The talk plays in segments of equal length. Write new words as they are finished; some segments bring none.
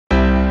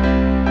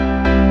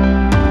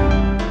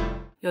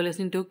You're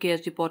listening to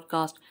KSG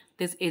Podcast.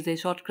 This is a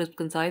short, crisp,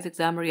 concise,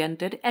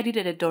 exam-oriented,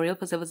 edited editorial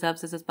for civil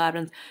services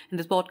aspirants. In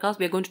this podcast,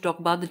 we are going to talk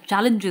about the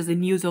challenges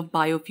in use of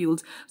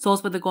biofuels.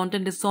 Source for the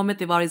content is Soumya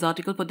Tiwari's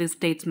article for the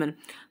Statesman.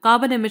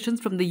 Carbon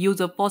emissions from the use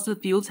of fossil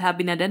fuels have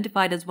been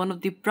identified as one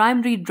of the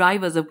primary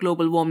drivers of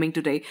global warming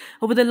today.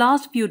 Over the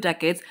last few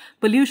decades,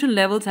 pollution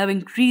levels have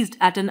increased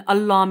at an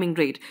alarming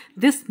rate.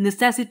 This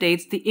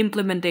necessitates the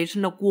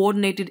implementation of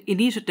coordinated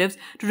initiatives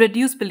to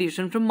reduce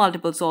pollution from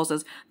multiple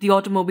sources. The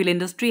automobile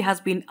industry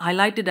has been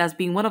highlighted as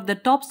being one of the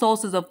top sources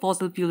of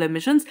fossil fuel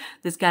emissions.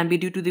 This can be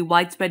due to the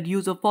widespread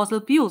use of fossil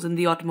fuels in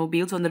the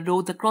automobiles on the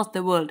roads across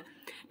the world.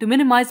 To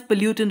minimize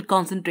pollutant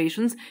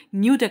concentrations,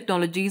 new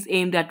technologies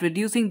aimed at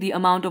reducing the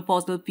amount of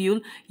fossil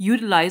fuel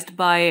utilized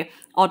by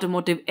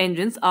automotive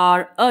engines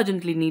are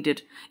urgently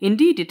needed.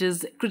 Indeed, it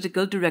is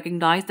critical to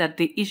recognize that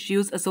the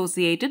issues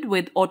associated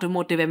with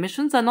automotive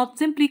emissions are not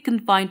simply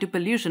confined to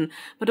pollution,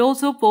 but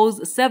also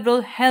pose several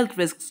health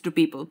risks to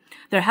people.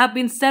 There have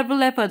been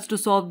several efforts to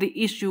solve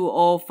the issue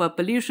of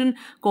pollution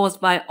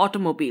caused by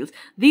automobiles.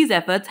 These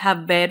efforts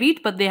have varied,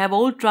 but they have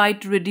all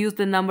tried to reduce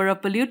the number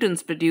of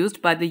pollutants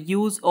produced by the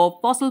use of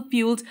fossil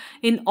fuels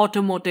in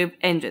automotive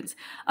engines.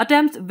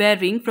 Attempts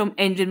varying from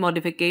engine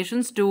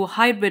modifications to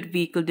hybrid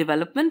vehicle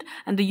development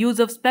and the use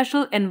of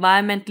special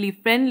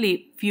environmentally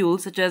friendly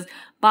fuels such as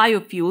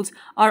biofuels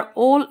are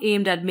all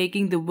aimed at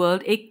making the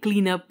world a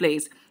cleaner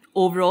place.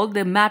 Overall,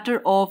 the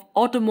matter of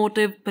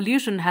automotive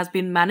pollution has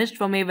been managed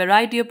from a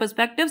variety of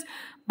perspectives,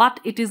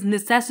 but it is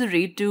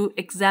necessary to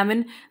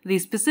examine the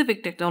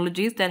specific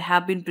technologies that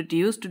have been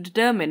produced to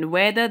determine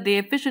whether they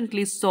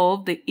efficiently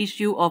solve the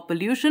issue of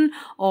pollution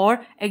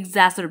or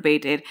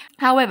exacerbate it.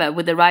 However,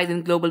 with the rise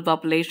in global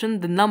population,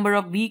 the number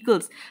of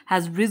vehicles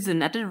has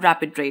risen at a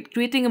rapid rate,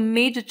 creating a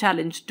major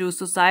challenge to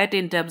society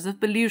in terms of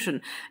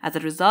pollution. As a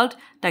result,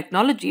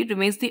 technology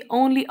remains the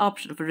only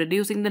option for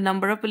reducing the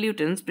number of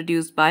pollutants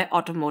produced by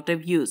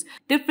automotive use.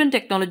 Different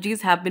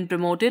technologies have been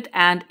promoted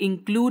and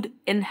include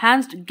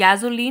enhanced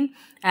gasoline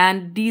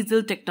and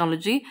diesel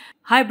technology,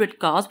 hybrid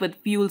cars with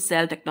fuel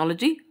cell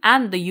technology,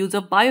 and the use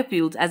of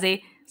biofuels as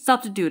a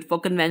substitute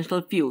for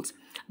conventional fuels.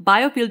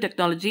 Biofuel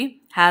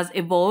technology has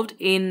evolved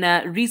in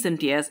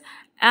recent years,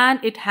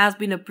 and it has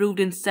been approved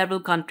in several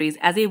countries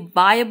as a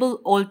viable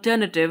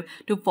alternative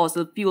to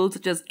fossil fuels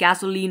such as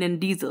gasoline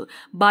and diesel.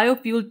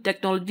 Biofuel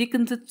technology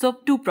consists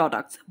of two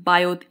products,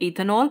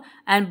 bioethanol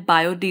and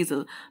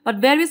biodiesel, but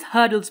various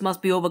hurdles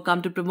must be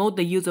overcome to promote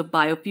the use of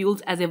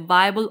biofuels as a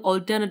viable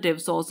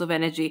alternative source of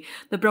energy.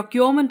 The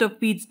procurement of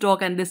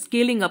feedstock and the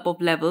scaling up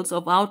of levels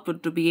of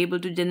output to be able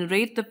to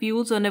generate the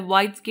fuels on a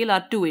wide scale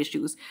are two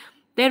issues.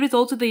 There is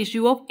also the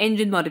issue of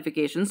engine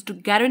modifications to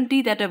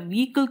guarantee that a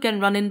vehicle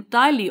can run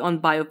entirely on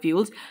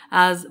biofuels,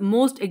 as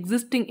most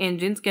existing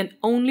engines can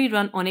only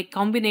run on a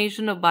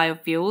combination of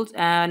biofuels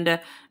and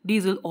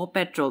diesel or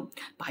petrol.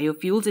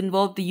 Biofuels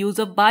involve the use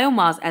of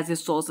biomass as a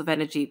source of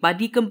energy. By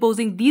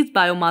decomposing these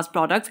biomass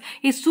products,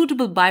 a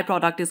suitable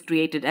byproduct is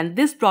created, and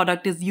this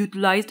product is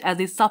utilized as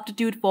a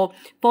substitute for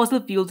fossil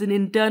fuels in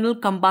internal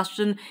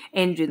combustion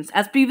engines.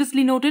 As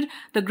previously noted,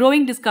 the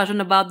growing discussion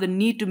about the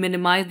need to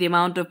minimize the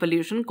amount of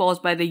pollution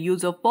caused by the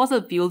use of fossil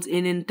fuels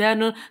in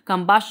internal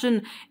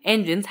combustion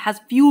engines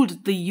has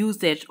fueled the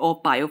usage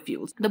of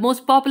biofuels. The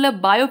most popular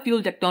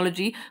biofuel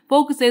technology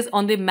focuses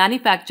on the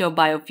manufacture of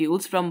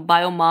biofuels from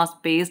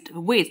biomass-based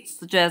wastes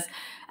such as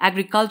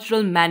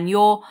agricultural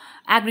manure,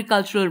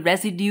 agricultural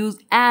residues,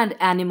 and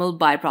animal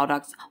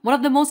byproducts. One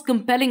of the most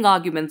compelling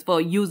arguments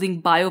for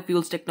using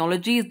biofuels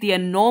technology is the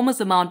enormous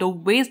amount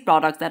of waste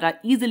products that are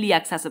easily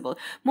accessible.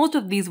 Most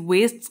of these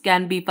wastes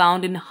can be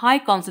found in high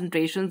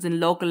concentrations in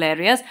local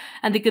areas,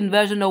 and the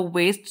conversion of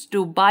wastes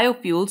to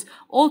biofuels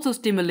also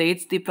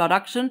stimulates the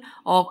production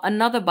of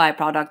another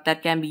byproduct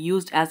that can be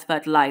used as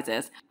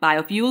fertilizers.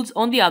 Biofuels,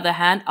 on the other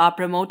hand, are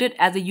promoted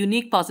as a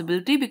unique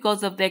possibility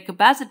because of their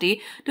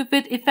capacity to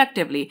fit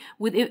effectively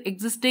with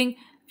existing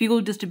fuel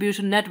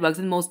distribution networks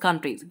in most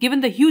countries.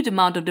 Given the huge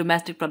amount of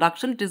domestic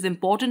production, it is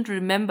important to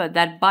remember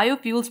that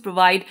biofuels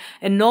provide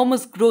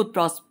enormous growth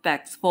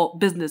prospects for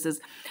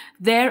businesses.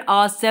 There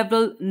are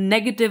several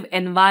negative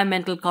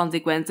environmental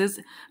consequences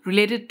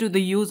related to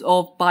the use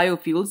of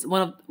biofuels,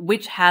 one of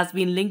which has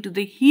been linked to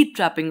the heat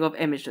trapping of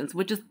emissions,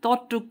 which is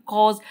thought to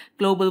cause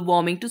global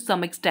warming to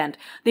some extent.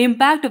 The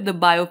impact of the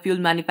biofuel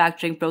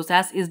manufacturing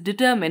process is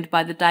determined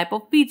by the type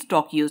of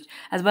feedstock used,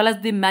 as well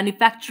as the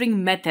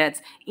manufacturing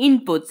methods,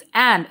 inputs,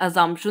 and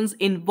assumptions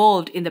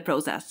involved in the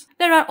process.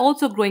 There are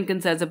also growing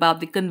concerns about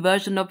the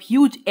conversion of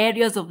huge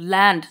areas of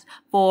land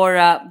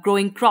for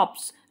growing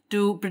crops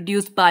to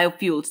produce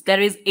biofuels. There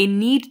is a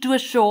need to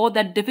assure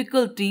that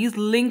difficulties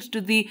linked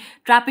to the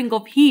trapping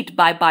of heat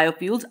by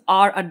biofuels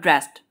are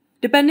addressed.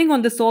 Depending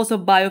on the source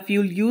of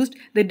biofuel used,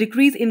 the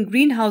decrease in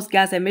greenhouse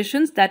gas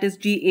emissions, that is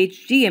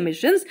GHG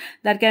emissions,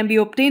 that can be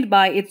obtained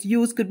by its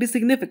use could be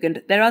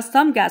significant. There are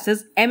some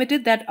gases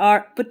emitted that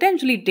are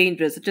potentially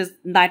dangerous, such as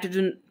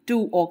nitrogen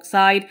 2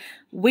 oxide,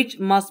 which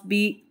must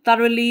be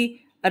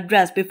thoroughly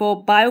addressed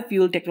before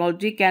biofuel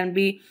technology can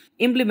be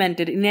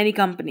implemented in any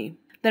company.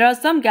 There are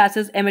some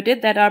gases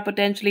emitted that are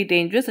potentially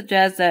dangerous, such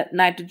as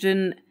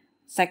nitrogen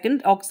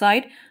second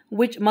oxide,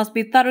 which must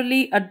be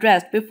thoroughly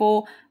addressed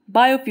before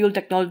biofuel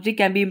technology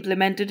can be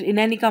implemented in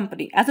any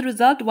company. As a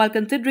result, while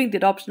considering the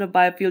adoption of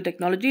biofuel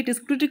technology, it is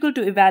critical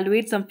to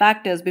evaluate some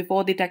factors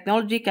before the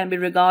technology can be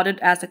regarded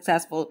as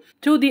successful.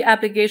 Through the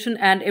application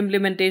and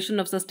implementation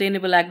of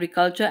sustainable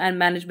agriculture and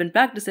management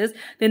practices,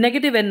 the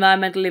negative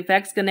environmental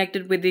effects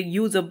connected with the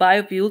use of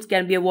biofuels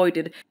can be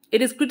avoided.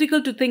 It is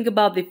critical to think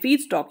about the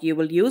feedstock you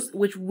will use,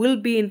 which will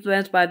be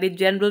influenced by the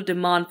general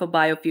demand for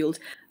biofuels.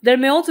 There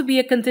may also be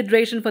a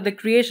consideration for the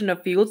creation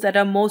of fuels that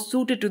are more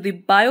suited to the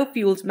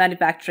biofuels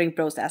manufacturing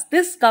process.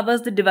 This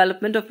covers the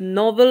development of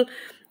novel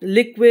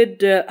liquid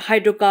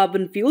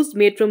hydrocarbon fuels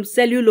made from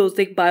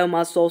cellulosic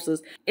biomass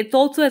sources. It's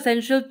also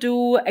essential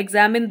to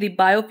examine the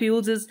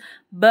biofuels'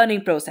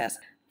 burning process.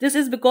 This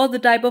is because the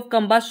type of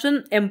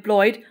combustion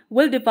employed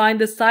will define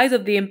the size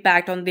of the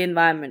impact on the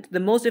environment. The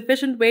most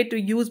efficient way to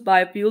use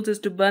biofuels is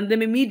to burn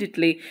them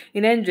immediately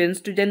in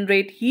engines to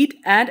generate heat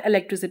and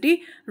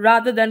electricity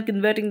rather than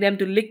converting them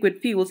to liquid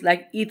fuels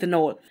like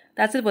ethanol.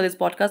 That's it for this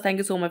podcast. Thank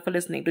you so much for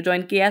listening. To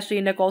join KSG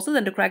India courses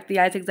and to crack the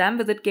IELTS exam,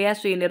 visit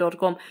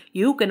ksgindia.com.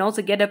 You can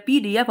also get a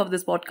PDF of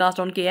this podcast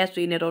on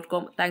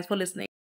ksgindia.com. Thanks for listening.